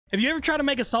Have you ever tried to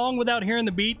make a song without hearing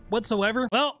the beat whatsoever?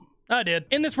 Well, I did.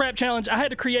 In this rap challenge, I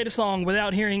had to create a song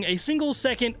without hearing a single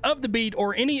second of the beat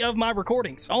or any of my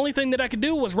recordings. The only thing that I could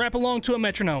do was rap along to a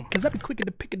metronome. Cause I be quicker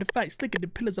to pick of the fight, slicker the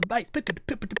pillars of bite, picker the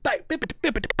pip of the bite, pip of the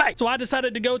pip of the bite. So I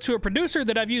decided to go to a producer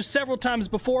that I've used several times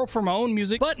before for my own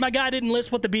music, but my guy didn't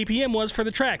list what the BPM was for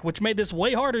the track, which made this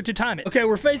way harder to time it. Okay,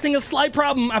 we're facing a slight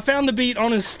problem. I found the beat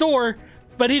on his store,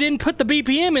 but he didn't put the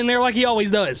BPM in there like he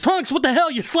always does. Trunks, what the hell?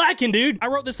 You slacking, dude? I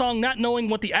wrote this song not knowing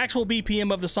what the actual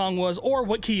BPM of the song was or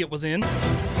what key it was in.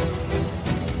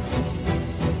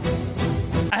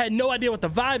 I had no idea what the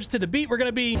vibes to the beat were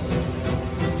gonna be.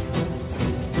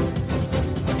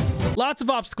 Lots of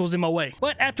obstacles in my way.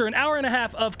 But after an hour and a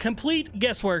half of complete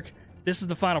guesswork, this is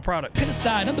the final product. Pin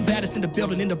aside, I'm the baddest in the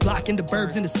building, in the block, in the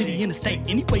burbs, in the city, in the state.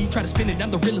 Any way you try to spin it, I'm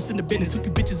the realest in the business. Who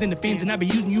you bitches in the fins, and I be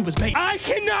using you as bait. I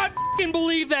cannot f***ing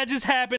believe that just happened.